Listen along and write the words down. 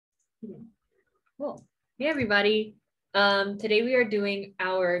Cool. Hey, everybody. Today we are doing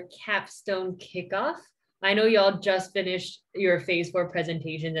our Capstone Kickoff. I know y'all just finished your phase 4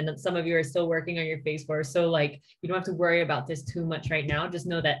 presentations and some of you are still working on your phase 4. So like, you don't have to worry about this too much right now. Just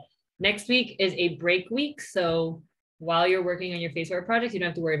know that next week is a break week. So while you're working on your phase 4 project, you don't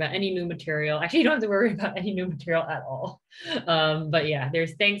have to worry about any new material. Actually, you don't have to worry about any new material at all. But yeah,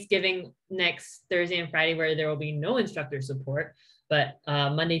 there's Thanksgiving next Thursday and Friday where there will be no instructor support. But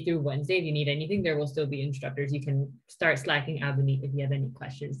Monday through Wednesday, if you need anything, there will still be instructors. You can start slacking Abonit if you have any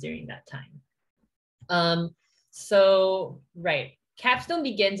questions during that time. Right, Capstone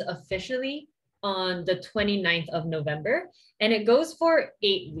begins officially on the 29th of November, and it goes for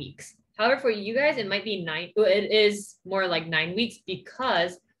 8 weeks. However, for you guys, it might be 9. It is more like 9 weeks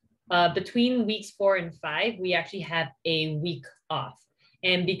because between weeks 4 and 5, we actually have a week off.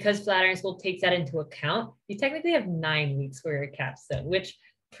 And because Flatiron School takes that into account, you technically have 9 weeks for your capstone, which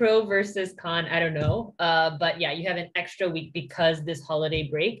pro versus con, I don't know. But yeah, you have an extra week because this holiday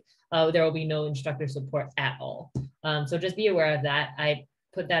break, there will be no instructor support at all. So just be aware of that. I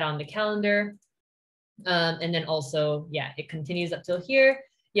put that on the calendar. And then also, yeah, it continues up till here.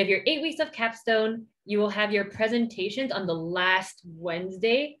 You have your 8 weeks of capstone. You will have your presentations on the last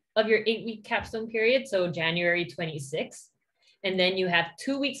Wednesday of your 8-week capstone period, so January 26th. And then you have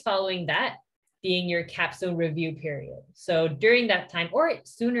 2 weeks following that being your capstone review period. So during that time, or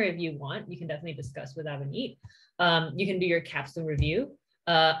sooner if you want, you can definitely discuss with Abonit. You can do your capstone review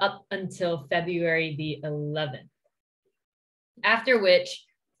up until February the 11th. After which,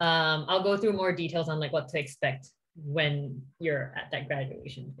 I'll go through more details on like what to expect when you're at that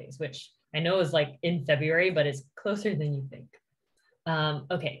graduation phase, which I know is like in February, but it's closer than you think.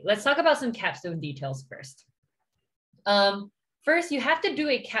 Okay, let's talk about some capstone details first. First, you have to do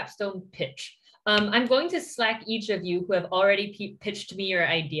a capstone pitch. I'm going to Slack each of you who have already pitched me your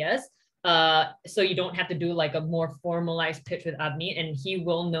ideas. So you don't have to do like a more formalized pitch with Abni, and he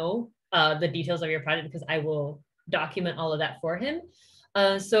will know the details of your project because I will document all of that for him.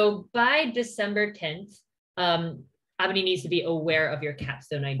 So by December 10th, Abni needs to be aware of your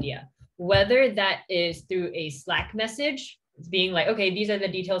capstone idea, whether that is through a Slack message, being like, okay, these are the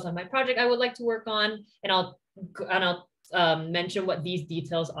details of my project I would like to work on, and I'll mention what these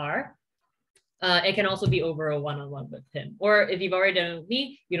details are. It can also be over a one-on-one with him. Or if you've already done it with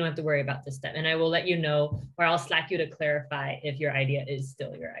me, you don't have to worry about this step. And I will let you know, or I'll Slack you to clarify if your idea is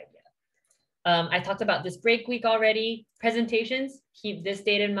still your idea. I talked about this break week already. Presentations, keep this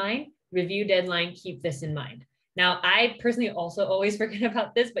date in mind. Review deadline, keep this in mind. Now, I personally also always forget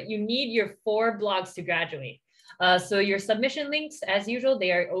about this, but you need your 4 blogs to graduate. So your submission links, as usual,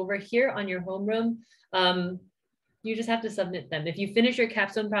 they are over here on your homeroom. You just have to submit them. If you finish your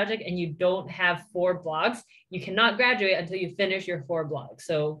capstone project and you don't have 4 blogs, you cannot graduate until you finish your 4 blogs.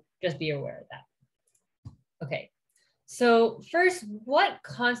 So just be aware of that. Okay. So first, what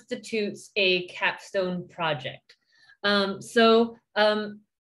constitutes a capstone project?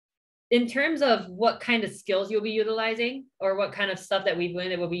 In terms of what kind of skills you'll be utilizing or what kind of stuff that we've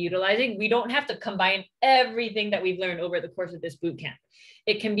learned that we'll be utilizing, we don't have to combine everything that we've learned over the course of this bootcamp.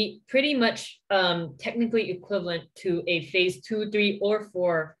 It can be pretty much technically equivalent to a phase 2, 3, or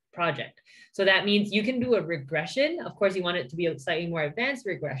 4 project. So that means you can do a regression. Of course, you want it to be a slightly more advanced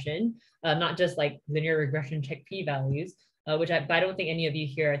regression, not just like linear regression, check p-values, but I don't think any of you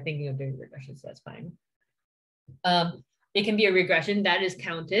here are thinking of doing regression, so that's fine. It can be a regression that is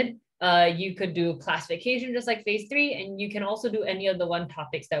counted. You could do classification just like phase 3, and you can also do any of the 1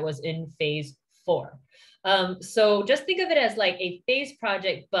 topics that was in phase 4. So just think of it as like a phase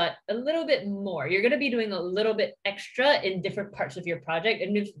project, but a little bit more. You're going to be doing a little bit extra in different parts of your project,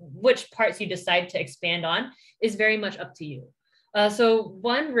 and which parts you decide to expand on is very much up to you. So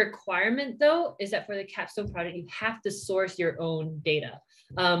one requirement though, is that for the capstone project, you have to source your own data.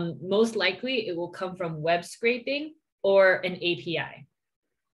 Most likely it will come from web scraping or an API.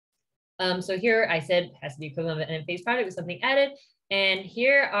 So here I said has to be equivalent of an phase project with something added. And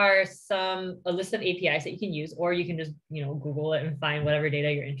here are a list of APIs that you can use, or you can just, Google it and find whatever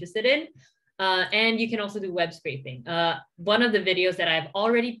data you're interested in. And you can also do web scraping. One of the videos that I've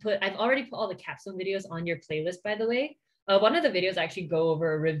already put all the capstone videos on your playlist, by the way. One of the videos actually go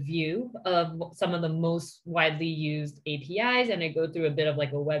over a review of some of the most widely used APIs, and I go through a bit of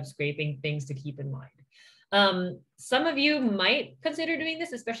like a web scraping things to keep in mind. Some of you might consider doing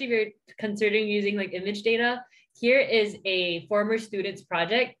this, especially if you're considering using like image data. Here is a former student's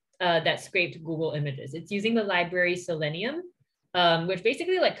project that scraped Google Images. It's using the library Selenium, which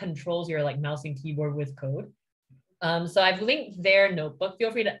basically like controls your like mouse and keyboard with code. So I've linked their notebook.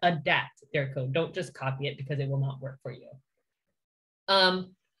 Feel free to adapt their code. Don't just copy it because it will not work for you.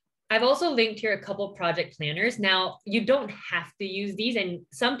 I've also linked here a couple project planners. Now, you don't have to use these, and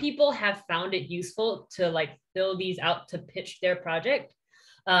some people have found it useful to like fill these out to pitch their project.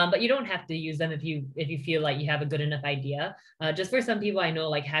 But you don't have to use them if you feel like you have a good enough idea. Just for some people, I know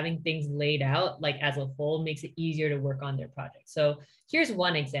like having things laid out like as a whole makes it easier to work on their project. So here's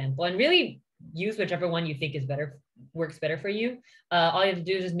one example, and really use whichever one you think is better, works better for you. All you have to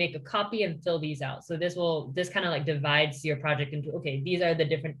do is just make a copy and fill these out. So this kind of like divides your project into, okay, these are the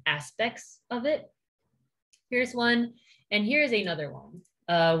different aspects of it. Here's one, and here's another one.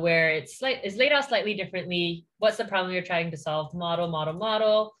 Where it's laid out slightly differently. What's the problem you're trying to solve?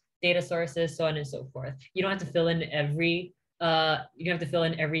 Model, data sources, so on and so forth. You don't have to fill in every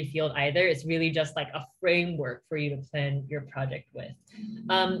field either. It's really just like a framework for you to plan your project with.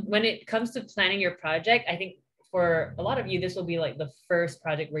 When it comes to planning your project, I think for a lot of you, this will be like the first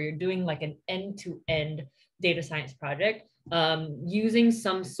project where you're doing like an end-to-end data science project. Using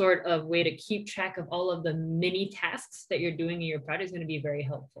some sort of way to keep track of all of the mini tasks that you're doing in your project is going to be very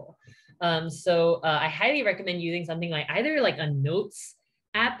helpful. I highly recommend using something like either like a notes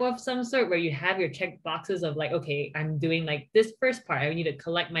app of some sort where you have your check boxes of like, okay, I'm doing like this first part, I need to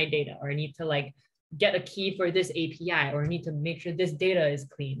collect my data, or I need to like get a key for this API, or I need to make sure this data is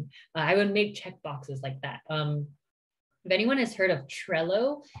clean. I would make check boxes like that. If anyone has heard of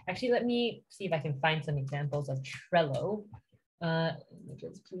Trello, actually, let me see if I can find some examples of Trello.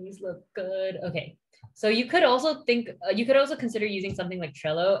 Images, please look good. Okay, so you could also consider using something like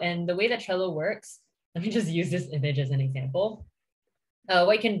Trello. And the way that Trello works, let me just use this image as an example.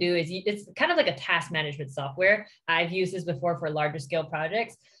 What you can do is it's kind of like a task management software. I've used this before for larger scale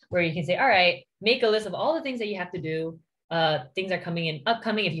projects where you can say, all right, make a list of all the things that you have to do. Things are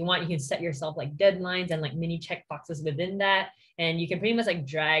upcoming. If you want, you can set yourself like deadlines and like mini check boxes within that. And you can pretty much like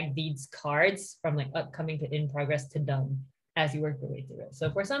drag these cards from like upcoming to in progress to done as you work your way through it. So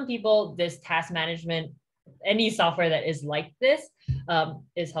for some people, this task management, any software that is like this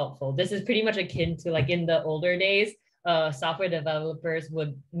is helpful. This is pretty much akin to like in the older days, software developers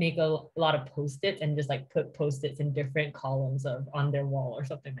would make a lot of post-its and just like put post-its in different columns on their wall or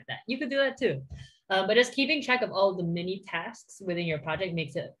something like that. You could do that too. But just keeping track of all the mini tasks within your project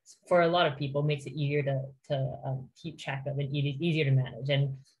makes it, for a lot of people, makes it easier to keep track of and easier to manage.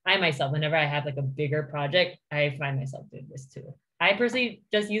 And I myself, whenever I have like a bigger project, I find myself doing this too. I personally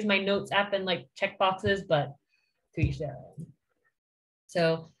just use my notes app and like check boxes, but to each their own.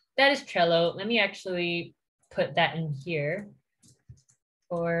 So that is Trello. Let me actually put that in here,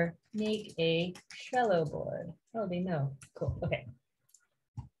 or make a Trello board. Oh, they know. Cool. Okay.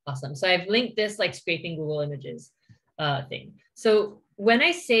 Awesome. So I've linked this like scraping Google Images thing. So when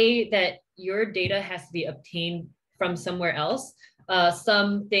I say that your data has to be obtained from somewhere else,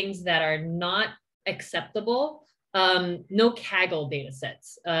 some things that are not acceptable, no Kaggle data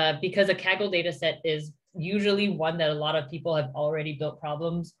sets, because a Kaggle data set is usually one that a lot of people have already built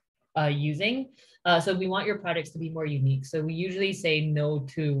problems using. So we want your projects to be more unique. So we usually say no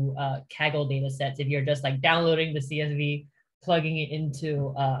to Kaggle data sets if you're just like downloading the CSV, plugging it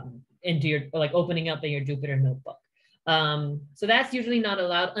into your, or like opening up in your Jupyter notebook. So that's usually not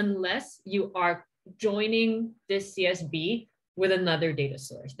allowed unless you are joining this CSV with another data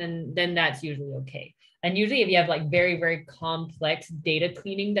source, then that's usually okay. And usually if you have like very, very complex data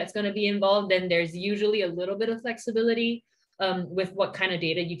cleaning that's going to be involved, then there's usually a little bit of flexibility with what kind of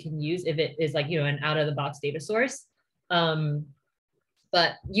data you can use if it is like, you know, an out of the box data source.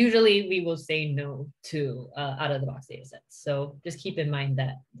 But usually we will say no to out of the box data sets. So just keep in mind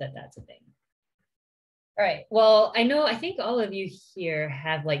that that's a thing. All right, well, I think all of you here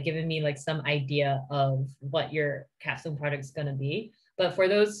have like given me like some idea of what your capstone project is gonna be. But for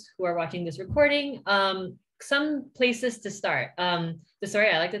those who are watching this recording, some places to start. The story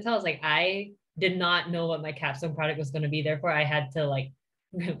I like to tell is like, I did not know what my capstone project was gonna be. Therefore, I had to like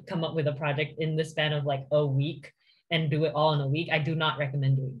come up with a project in the span of like a week and do it all in a week. I do not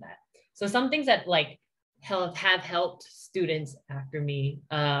recommend doing that. So some things that like have helped students after me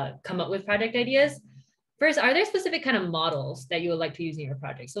come up with project ideas. First, are there specific kind of models that you would like to use in your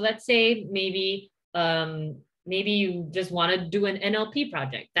project? So let's say maybe you just want to do an NLP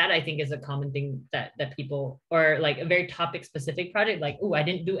project. That I think is a common thing that people, or like a very topic specific project, like, oh, I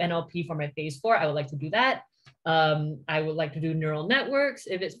didn't do NLP for my phase 4. I would like to do that. I would like to do neural networks.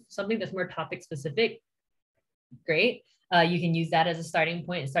 If it's something that's more topic specific, great. You can use that as a starting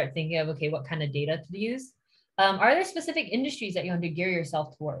point and start thinking of, okay, what kind of data to use? Are there specific industries that you want to gear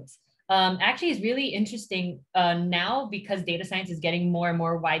yourself towards? Actually, is really interesting now because data science is getting more and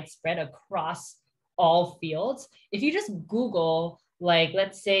more widespread across all fields. If you just Google, like,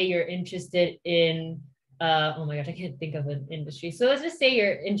 let's say you're interested in oh my gosh, I can't think of an industry. So let's just say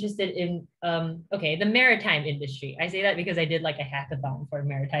you're interested in, okay, the maritime industry. I say that because I did like a hackathon for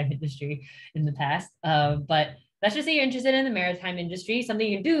maritime industry in the past. But let's just say you're interested in the maritime industry. Something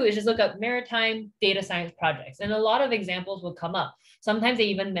you can do is just look up maritime data science projects, and a lot of examples will come up. Sometimes they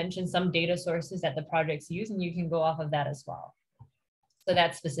even mention some data sources that the projects use, and you can go off of that as well. So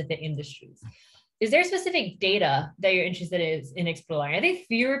that's specific industries. Is there specific data that you're interested in exploring? I think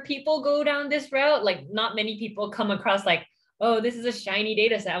fewer people go down this route. Like not many people come across like, oh, this is a shiny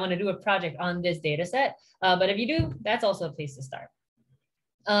data set. I want to do a project on this data set. But if you do, that's also a place to start.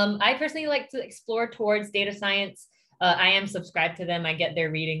 I personally like to explore towards data science. I am subscribed to them. I get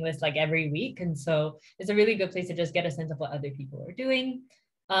their reading list like every week. And so it's a really good place to just get a sense of what other people are doing.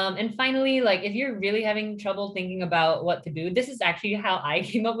 And finally, like if you're really having trouble thinking about what to do, this is actually how I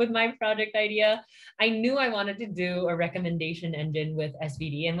came up with my project idea. I knew I wanted to do a recommendation engine with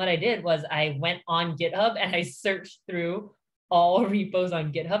SVD. And what I did was I went on GitHub and I searched through all repos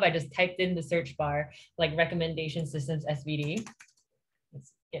on GitHub. I just typed in the search bar, like recommendation systems SVD.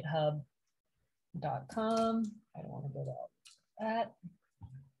 It's github.com. I don't want to go to that.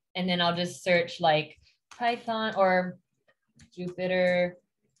 And then I'll just search like Python or Jupyter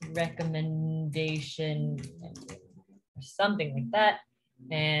recommendation or something like that.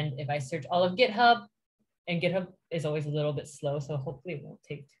 And if I search all of GitHub, and GitHub is always a little bit slow, so hopefully it won't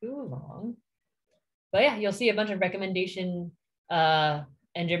take too long. But yeah, you'll see a bunch of recommendation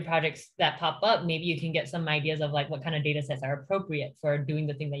engine projects that pop up. Maybe you can get some ideas of like what kind of data sets are appropriate for doing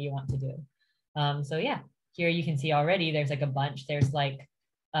the thing that you want to do. So yeah, here you can see already there's like a bunch. There's like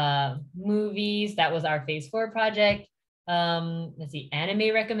movies. That was our phase 4 project. Let's see,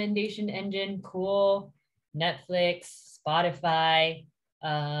 anime recommendation engine, cool. Netflix, Spotify,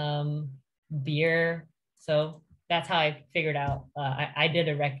 beer. So that's how I figured out. I did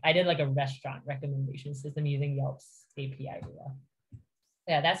like a restaurant recommendation system using Yelp's API.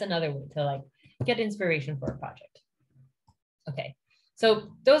 Yeah, that's another way to like get inspiration for a project. Okay,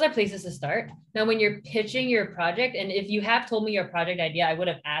 so those are places to start. Now, when you're pitching your project, and if you have told me your project idea, I would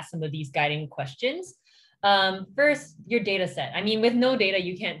have asked some of these guiding questions. First, your data set. I mean, with no data,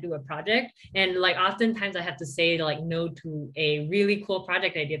 you can't do a project. And like oftentimes I have to say like no to a really cool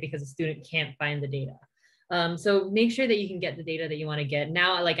project idea because a student can't find the data. So make sure that you can get the data that you want to get.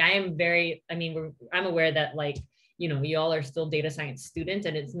 Now, like I'm aware that like, you know, you all are still data science students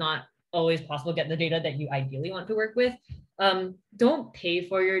and it's not always possible to get the data that you ideally want to work with. Don't pay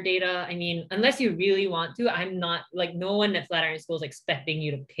for your data. I mean, unless you really want to. I'm not like, no one at Flatiron School is expecting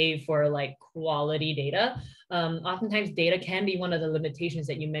you to pay for like quality data. Oftentimes data can be one of the limitations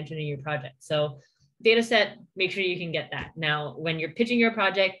that you mentioned in your project. So data set, make sure you can get that. Now, when you're pitching your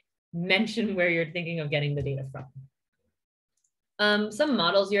project, mention where you're thinking of getting the data from. Some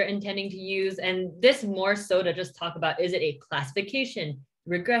models you're intending to use, and this more so to just talk about, is it a classification,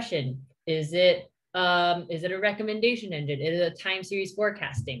 regression? Is it a recommendation engine? Is it a time series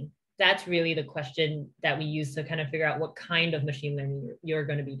forecasting? That's really the question that we use to kind of figure out what kind of machine learning you're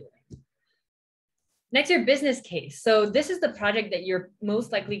going to be doing. Next, your business case. So this is the project that you're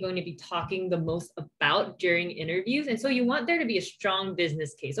most likely going to be talking the most about during interviews. And so you want there to be a strong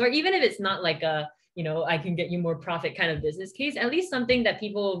business case, or even if it's not like a, you know, I can get you more profit kind of business case, at least something that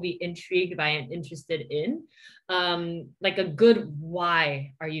people will be intrigued by and interested in. Like a good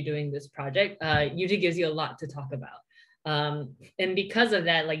why are you doing this project usually gives you a lot to talk about. And because of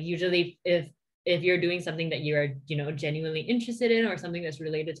that, like usually if you're doing something that you are, you know, genuinely interested in, or something that's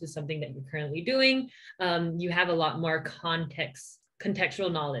related to something that you're currently doing, you have a lot more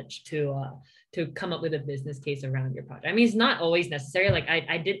contextual knowledge to come up with a business case around your project. I mean, it's not always necessary. Like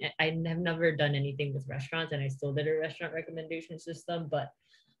I have never done anything with restaurants, and I still did a restaurant recommendation system, but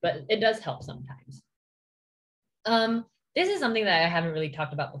it does help sometimes. This is something that I haven't really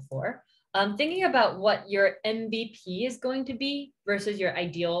talked about before. Thinking about what your MVP is going to be versus your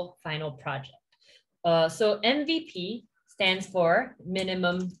ideal final project. So MVP stands for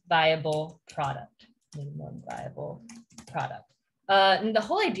minimum viable product. Minimum viable product. And the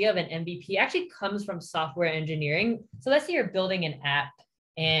whole idea of an MVP actually comes from software engineering. So let's say you're building an app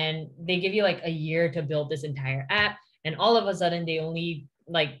and they give you like a year to build this entire app. And all of a sudden they only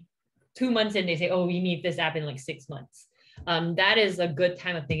like 2 months in, they say, oh, we need this app in like 6 months. That is a good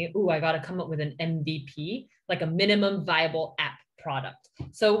time of thinking, oh, I got to come up with an MVP, like a minimum viable app product.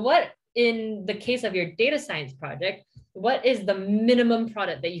 So what, in the case of your data science project, what is the minimum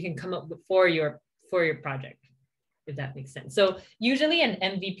product that you can come up with for your project, if that makes sense? So usually an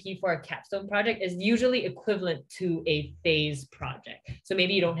MVP for a capstone project is usually equivalent to a phase project. So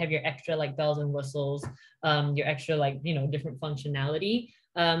maybe you don't have your extra like bells and whistles, your extra like, you know, different functionality.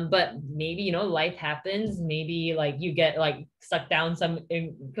 But maybe, life happens. Maybe like you get like sucked down some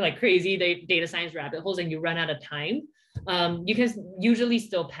like crazy data science rabbit holes and you run out of time. You can usually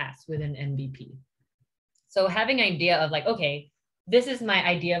still pass with an MVP. So having an idea of like, okay, this is my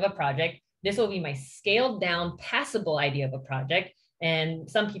idea of a project. This will be my scaled down, passable idea of a project. And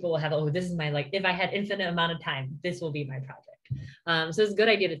some people will have, oh, this is my, like, if I had infinite amount of time, this will be my project. So it's a good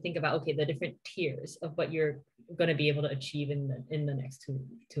idea to think about, okay, the different tiers of what you're going to be able to achieve in the next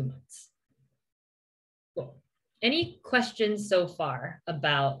 2 months. Cool. Any questions so far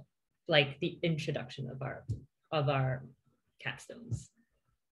about like the introduction of our capstones?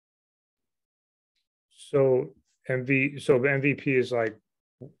 So the MVP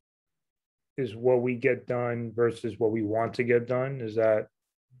is what we get done versus what we want to get done. Is that?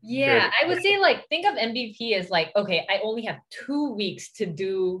 Yeah, I would say like think of MVP as like, okay, I only have 2 weeks to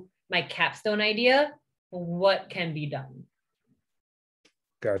do my capstone idea. What can be done?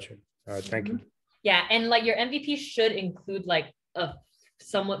 Gotcha. Thank you. Yeah, and like your MVP should include like a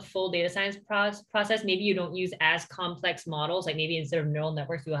somewhat full data science process. Maybe you don't use as complex models. Like maybe instead of neural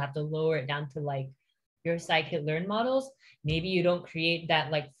networks, you'll have to lower it down to like your scikit-learn models. Maybe you don't create that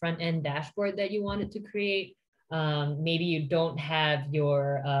like front end dashboard that you wanted to create. Maybe you don't have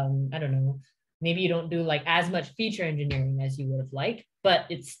your, I don't know, maybe you don't do like as much feature engineering as you would have liked, but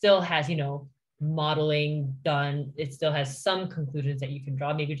it still has, modeling done. It still has some conclusions that you can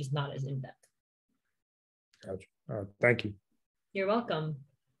draw, maybe just not as in-depth. Gotcha. Thank you. You're welcome.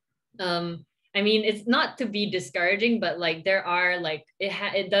 I mean, it's not to be discouraging, but like there are like,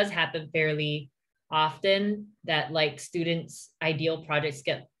 it does happen fairly often that like students' ideal projects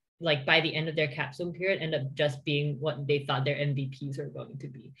get like by the end of their capstone period end up just being what they thought their MVPs were going to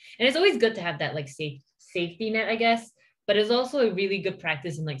be. And it's always good to have that like safety net, I guess, but it's also a really good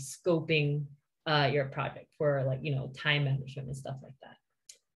practice in like scoping your project for like, time management and stuff like that.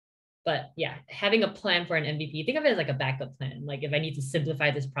 But yeah, having a plan for an MVP, think of it as like a backup plan. Like if I need to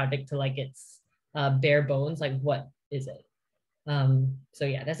simplify this project to like its bare bones, like what is it? So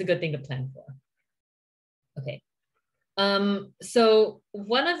yeah, that's a good thing to plan for. Okay. So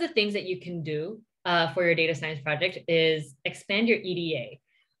one of the things that you can do for your data science project is expand your EDA.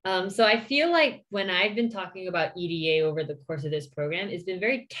 So I feel like when I've been talking about EDA over the course of this program, it's been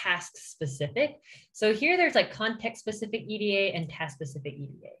very task specific. So here there's like context specific EDA and task specific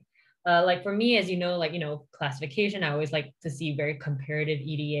EDA. Like for me, as you know, classification, I always like to see very comparative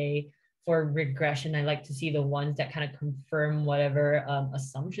EDA. For regression, I like to see the ones that kind of confirm whatever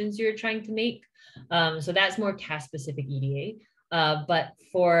assumptions you're trying to make. So that's more task-specific EDA. But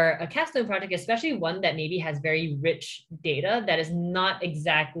for a capstone project, especially one that maybe has very rich data that is not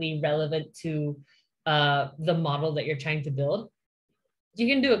exactly relevant to the model that you're trying to build, you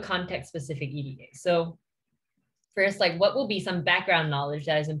can do a context-specific EDA. So first, like what will be some background knowledge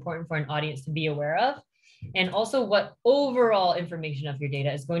that is important for an audience to be aware of? And also what overall information of your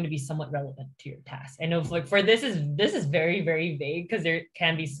data is going to be somewhat relevant to your task. I know like for this is very, very vague because there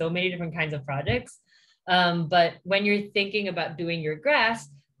can be so many different kinds of projects. But when you're thinking about doing your graphs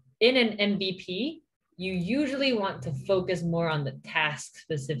in an MVP, you usually want to focus more on the task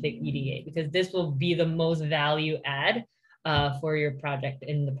specific EDA because this will be the most value add for your project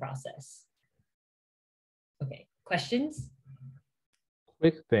in the process. Okay, questions?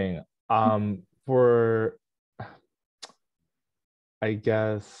 Quick thing. For, I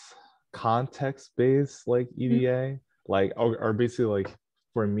guess, context-based like EDA, like or basically like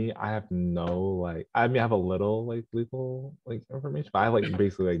for me, I have no like I mean I have a little like legal like information, but I have like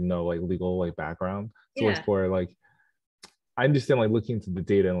basically like no like legal like background. So it's for like I understand like looking into the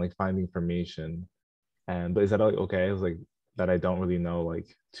data and like finding information. And but is that like okay? It's like that I don't really know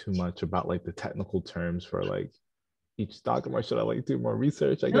like too much about like the technical terms for like each document, or should I like do more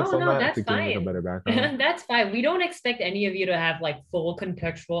research, I guess, on that to gain like a better background? That's fine. We don't expect any of you to have like full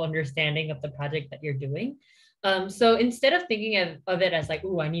contextual understanding of the project that you're doing. So instead of thinking of it as like,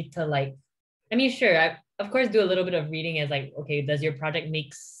 oh, I need to like, I mean, sure, I of course do a little bit of reading as like, okay, does your project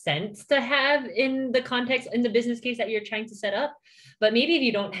make sense to have in the context, in the business case that you're trying to set up? But maybe if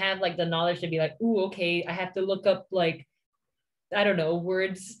you don't have like the knowledge to be like, oh, okay, I have to look up like, I don't know,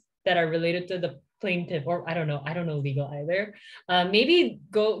 words that are related to the plaintiff, or I don't know legal either. Maybe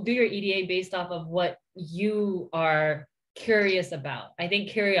go do your EDA based off of what you are curious about. I think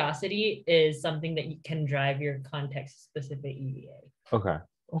curiosity is something that you can drive your context specific EDA. Okay.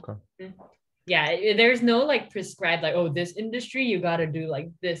 Yeah, there's no like prescribed like, oh, this industry you got to do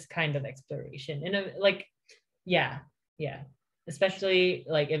like this kind of exploration. And like, yeah. Especially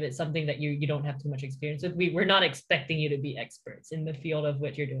like if it's something that you don't have too much experience with. We're not expecting you to be experts in the field of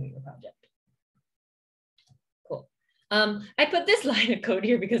which you're doing your project. Cool. I put this line of code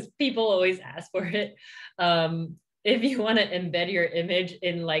here because people always ask for it. If you want to embed your image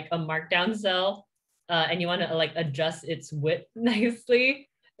in like a markdown cell and you want to like adjust its width nicely,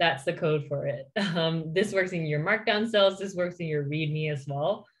 that's the code for it. This works in your markdown cells. This works in your README as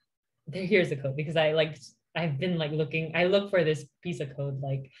well. Here's the code because I've been like looking, I look for this piece of code,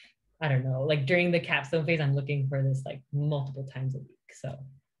 like, I don't know, like during the capstone phase, I'm looking for this like multiple times a week. So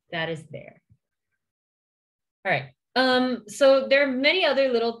that is there. All right. So there are many other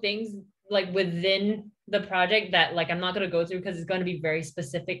little things like within the project that like I'm not going to go through because it's going to be very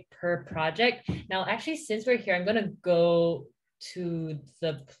specific per project. Now, actually, since we're here, I'm going to go to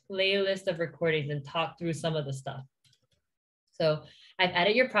the playlist of recordings and talk through some of the stuff. So I've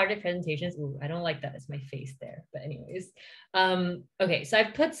added your project presentations. Ooh, I don't like that. It's my face there. But anyways, okay. So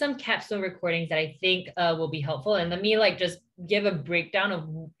I've put some capstone recordings that I think will be helpful. And let me like just give a breakdown of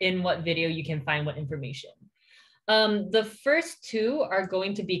in what video you can find what information. The first two are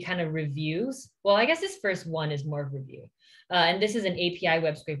going to be kind of reviews. Well, I guess this first one is more of review. And this is an API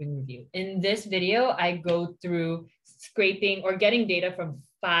web scraping review. In this video, I go through scraping or getting data from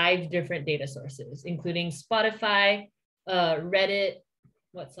 5 different data sources, including Spotify, Reddit,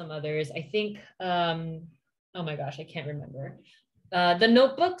 what some others, I think, oh my gosh, I can't remember. The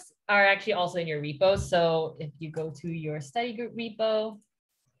notebooks are actually also in your repo. So if you go to your study group repo,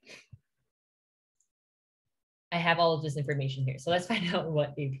 I have all of this information here. So let's find out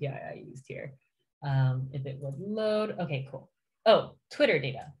what API I used here. If it would load, okay, cool. Oh, Twitter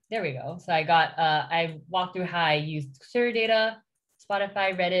data, there we go. So I walked through how I used Twitter data,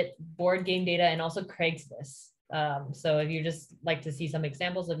 Spotify, Reddit, board game data, and also Craigslist. So if you just like to see some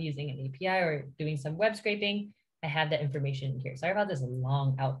examples of using an API or doing some web scraping, I have that information here. Sorry about this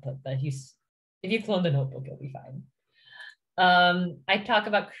long output, but if you clone the notebook, it'll be fine. I talk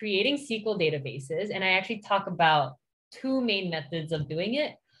about creating SQL databases, and I actually talk about 2 main methods of doing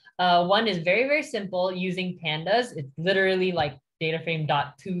it. One is very, very simple using pandas. It's literally like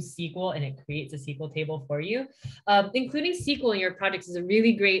dataframe.toSQL, and it creates a SQL table for you. Including SQL in your projects is a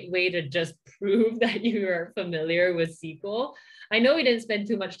really great way to just prove that you are familiar with SQL. I know we didn't spend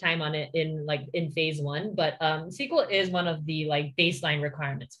too much time on it in phase 1, but SQL is one of the like baseline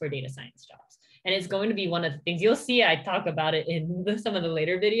requirements for data science jobs. And it's going to be one of the things you'll see. I talk about it in some of the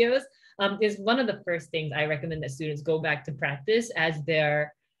later videos. Is one of the first things I recommend that students go back to practice as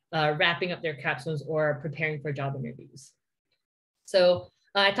they're wrapping up their capstones or preparing for job interviews. So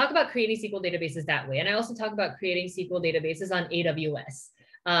I talk about creating SQL databases that way. And I also talk about creating SQL databases on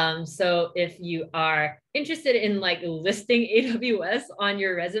AWS. So if you are interested in like listing AWS on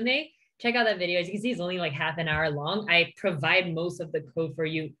your resume, check out that video. As you can see, it's only like half an hour long. I provide most of the code for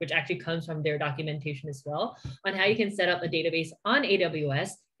you, which actually comes from their documentation as well, on how you can set up a database on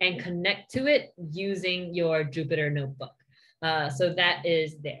AWS and connect to it using your Jupyter notebook. So that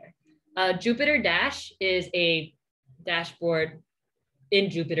is there. Jupyter Dash is a dashboard in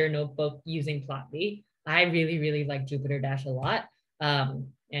Jupyter notebook using Plotly. I really, really like Jupyter Dash a lot.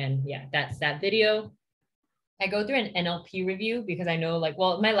 And yeah, that's that video. I go through an NLP review because I know like,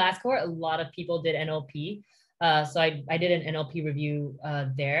 well, my last cohort, a lot of people did NLP. So I did an NLP review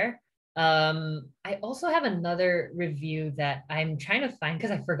there. I also have another review that I'm trying to find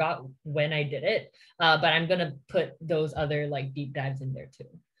because I forgot when I did it, but I'm gonna put those other like deep dives in there too.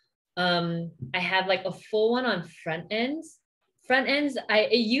 I have like a full one on front ends. Front ends,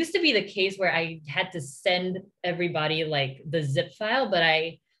 it used to be the case where I had to send everybody like the zip file, but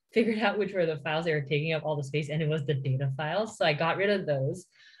I figured out which were the files that were taking up all the space, and it was the data files. So I got rid of those.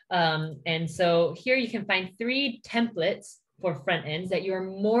 And so here you can find 3 templates for front ends that you are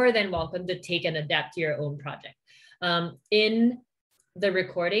more than welcome to take and adapt to your own project. In the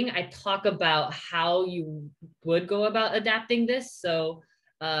recording, I talk about how you would go about adapting this. So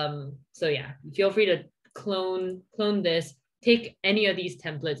yeah, feel free to clone this, take any of these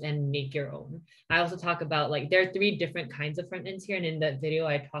templates and make your own. I also talk about like, there are 3 different kinds of front ends here. And in that video,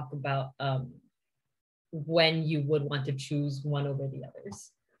 I talk about when you would want to choose one over the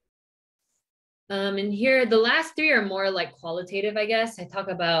others. And here, the last 3 are more like qualitative, I guess. I talk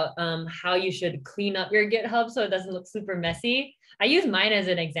about how you should clean up your GitHub so it doesn't look super messy. I use mine as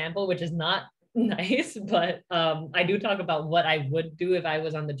an example, which is not nice, but I do talk about what I would do if I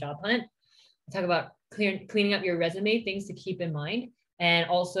was on the job hunt. I talk about cleaning up your resume, things to keep in mind, and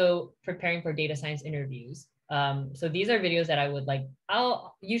also preparing for data science interviews. So these are videos that I would like,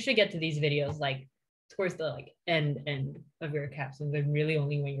 you should get to these videos like towards the like end of your capstones, and really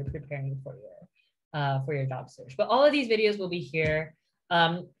only when you're preparing for your job search. But all of these videos will be here.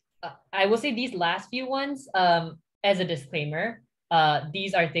 I will say these last few ones, as a disclaimer,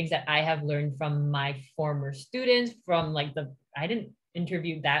 These are things that I have learned from my former students, from like I didn't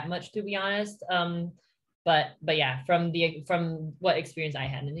interview that much, to be honest. But yeah, from what experience I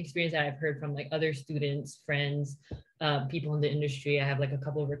had and the experience that I've heard from like other students, friends, people in the industry. I have like a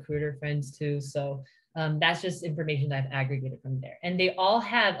couple of recruiter friends too. So that's just information that I've aggregated from there. And they all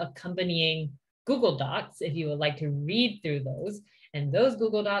have accompanying Google Docs if you would like to read through those. And those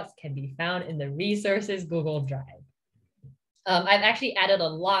Google Docs can be found in the resources Google Drive. I've actually added a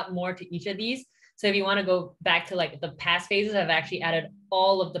lot more to each of these. So if you want to go back to like the past phases, I've actually added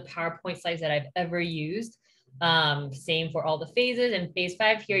all of the PowerPoint slides that I've ever used. Same for all the phases. And phase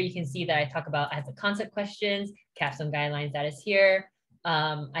 5 here, you can see that I talk about, I have the concept questions, capstone guidelines, that is here.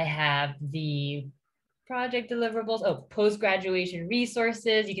 I have the project deliverables, post-graduation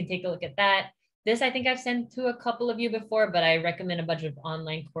resources. You can take a look at that. This I think I've sent to a couple of you before, but I recommend a bunch of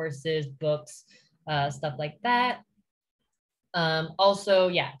online courses, books, stuff like that. Also,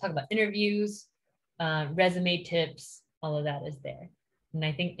 yeah, talk about interviews, resume tips, all of that is there. And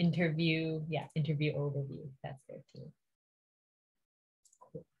I think interview overview, that's there too.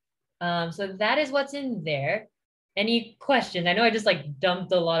 Cool. So that is what's in there. Any questions? I know I just like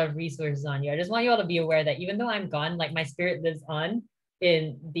dumped a lot of resources on you. I just want you all to be aware that even though I'm gone, like my spirit lives on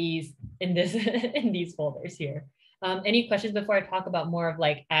in these folders here. Any questions before I talk about more of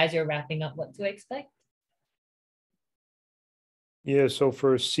like, as you're wrapping up, what to expect? Yeah, so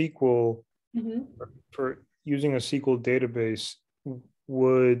for SQL, for using a SQL database,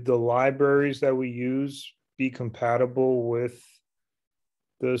 would the libraries that we use be compatible with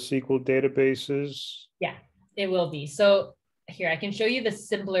the SQL databases? Yeah, it will be. So here, I can show you the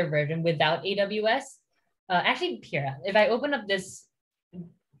simpler version without AWS. Actually, here, if I open up this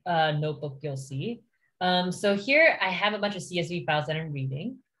notebook, you'll see. So here I have a bunch of CSV files that I'm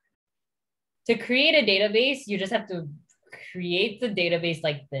reading. To create a database, you just have to create the database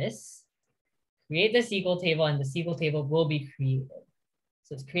like this, create the SQL table, and the SQL table will be created.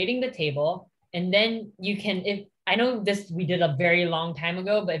 So it's creating the table, and then you can, if I know this we did a very long time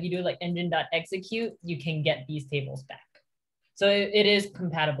ago, but if you do like engine.execute, you can get these tables back. So it is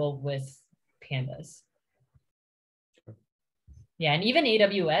compatible with pandas. Yeah, and even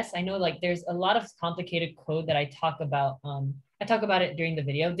AWS, I know like there's a lot of complicated code that I talk about. I talk about it during the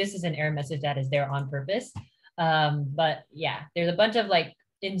video. This is an error message that is there on purpose. But yeah, there's a bunch of like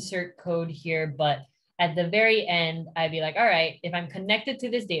insert code here, but at the very end, I'd be like, all right, if I'm connected to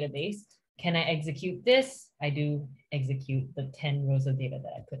this database, can I execute this? I do execute the 10 rows of data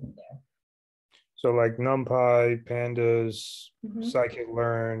that I put in there. So like NumPy, pandas,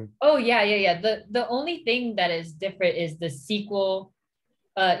 scikit-learn. Oh yeah. The only thing that is different is the SQL.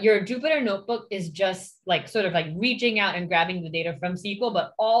 Your Jupyter notebook is just like sort of like reaching out and grabbing the data from SQL,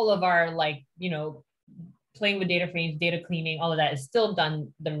 but all of our like, playing with data frames, data cleaning, all of that is still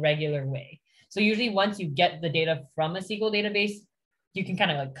done the regular way. So usually once you get the data from a SQL database, you can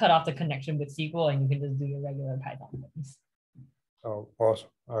kind of like cut off the connection with SQL and you can just do your regular Python things. Oh, awesome.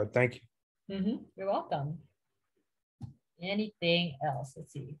 All right, thank you. You're welcome. Anything else?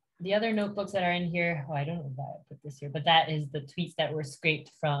 Let's see. The other notebooks that are in here, I don't know why I put this here, but that is the tweets that were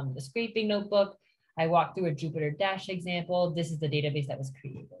scraped from the scraping notebook. I walked through a Jupyter Dash example. This is the database that was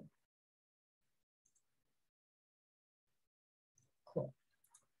created. Cool.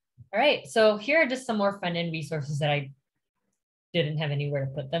 All right, so here are just some more front-end resources that I didn't have anywhere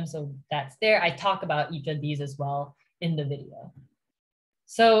to put them. So that's there. I talk about each of these as well in the video.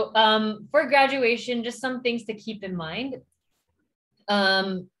 So for graduation, just some things to keep in mind.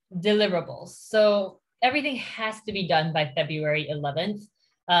 Deliverables. So everything has to be done by February 11th.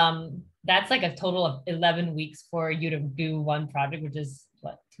 That's like a total of 11 weeks for you to do one project, which is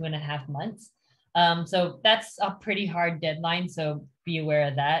what, 2.5 months. So that's a pretty hard deadline. So be aware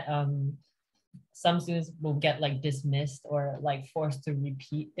of that. Some students will get like dismissed or like forced to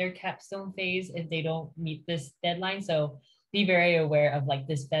repeat their capstone phase if they don't meet this deadline. So be very aware of like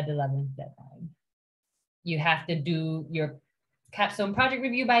this Feb 11th deadline. You have to do your capstone project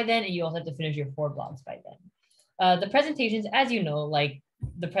review by then, and you also have to finish your 4 blogs by then. The presentations, as you know, like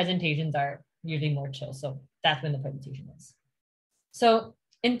the presentations are usually more chill. So that's when the presentation is. So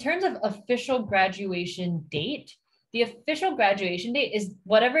in terms of official graduation date, the official graduation date is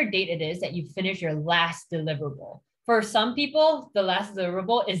whatever date it is that you finish your last deliverable. For some people, the last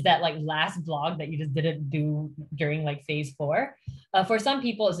deliverable is that like last blog that you just didn't do during like phase 4. For some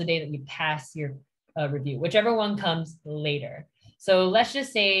people, it's the day that you pass your review, whichever one comes later. So let's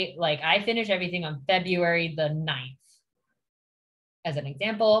just say like I finish everything on February the 9th. As an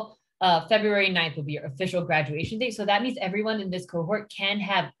example, February 9th will be your official graduation date. So that means everyone in this cohort can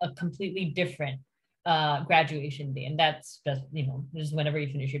have a completely different graduation day. And that's just, just whenever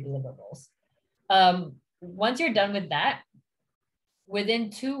you finish your deliverables. Once you're done with that, within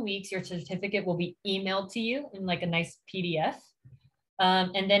 2 weeks, your certificate will be emailed to you in like a nice PDF.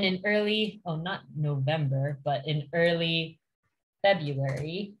 And then in early, not November, but in early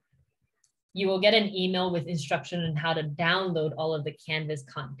February, you will get an email with instruction on how to download all of the Canvas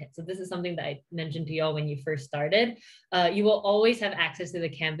content. So this is something that I mentioned to y'all when you first started. You will always have access to the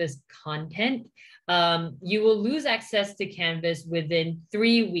Canvas content. You will lose access to Canvas within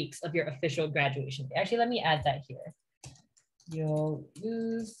 3 weeks of your official graduation day. Actually, let me add that here. You'll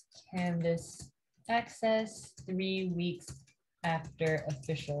lose Canvas access 3 weeks after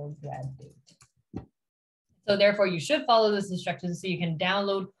official grad date. So therefore, you should follow those instructions so you can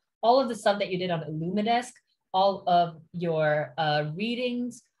download all of the stuff that you did on Illumidesk, all of your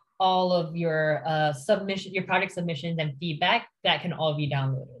readings, all of your your project submissions and feedback, that can all be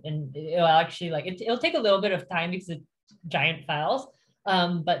downloaded. And it'll actually it'll take a little bit of time because it's giant files,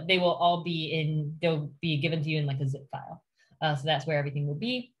 but they will all be they'll be given to you in like a zip file. So that's where everything will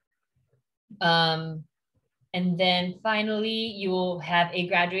be. And then finally, you will have a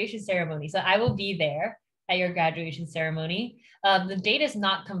graduation ceremony. So I will be there at your graduation ceremony. The date is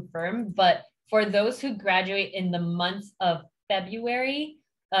not confirmed, but for those who graduate in the month of February,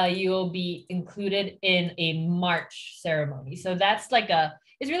 you will be included in a March ceremony. So that's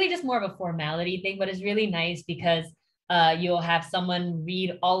it's really just more of a formality thing, but it's really nice because you'll have someone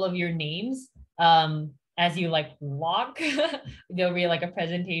read all of your names as you walk. They'll read a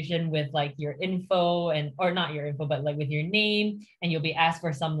presentation with your info or not your info, but with your name, and you'll be asked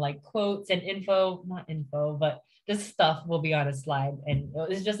for some quotes and not info, but just stuff will be on a slide. And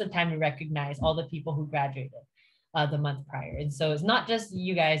it's just a time to recognize all the people who graduated the month prior. And so it's not just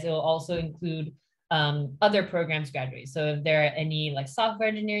you guys, it will also include other programs graduate. So if there are any software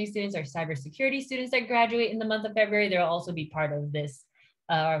engineering students or cybersecurity students that graduate in the month of February, they'll also be part of this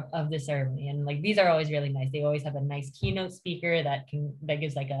ceremony. And these are always really nice. They always have a nice keynote speaker that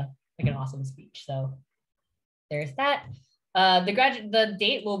gives an awesome speech. So there's that. The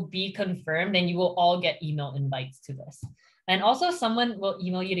date will be confirmed, and you will all get email invites to this. And also someone will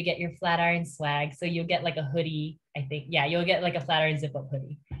email you to get your Flatiron swag. So you'll get a hoodie, I think. Yeah, you'll get a Flatiron zip up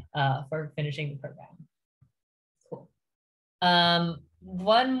hoodie for finishing the program. Cool.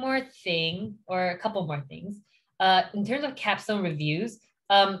 One more thing, or a couple more things. In terms of capstone reviews,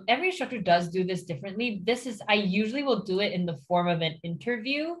 every instructor does do this differently. I usually will do it in the form of an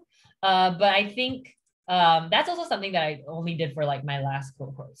interview, but I think that's also something that I only did for my last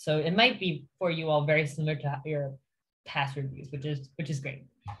cohort. So it might be for you all very similar to your past reviews, which is great.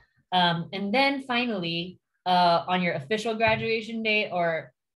 And then finally, on your official graduation date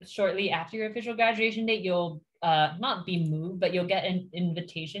or shortly after your official graduation date, you'll not be moved, but you'll get an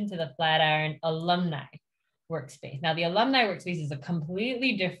invitation to the Flatiron alumni workspace. Now, the alumni workspace is a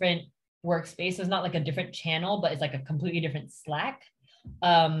completely different workspace. So it's not a different channel, but it's a completely different Slack.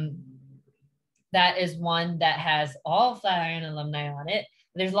 That is one that has all Flatiron alumni on it.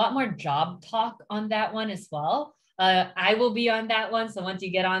 There's a lot more job talk on that one as well. I will be on that one. So once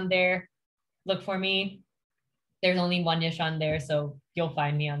you get on there, look for me. There's only one-ish on there, so you'll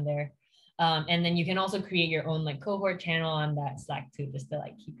find me on there. And then you can also create your own cohort channel on that Slack too, just to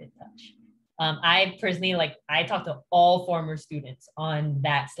keep in touch. I personally I talk to all former students on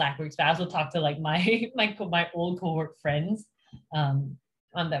that Slack workspace. I also talk to my old cohort friends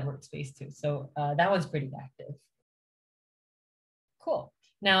on that workspace too. So that one's pretty active. Cool.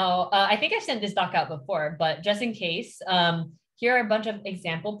 Now, I think I've sent this doc out before, but just in case, here are a bunch of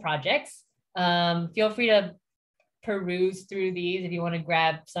example projects. Feel free to peruse through these if you want to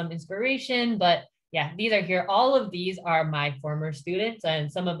grab some inspiration, but yeah, these are here. All of these are my former students,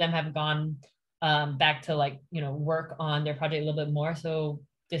 and some of them have gone back to work on their project a little bit more. So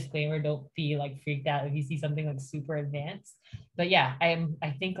disclaimer, don't be freaked out if you see something super advanced. But yeah,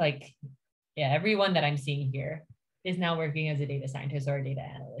 I think everyone that I'm seeing here is now working as a data scientist or a data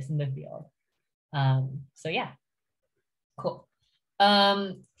analyst in the field. So yeah, cool.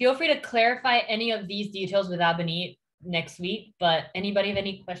 Feel free to clarify any of these details with Abhinav next week, but anybody have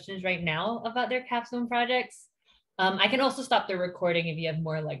any questions right now about their capstone projects? I can also stop the recording if you have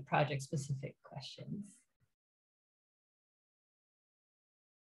more project specific questions.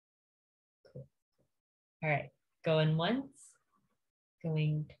 Cool. All right, going once,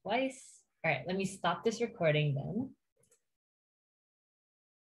 going twice. All right, let me stop this recording then.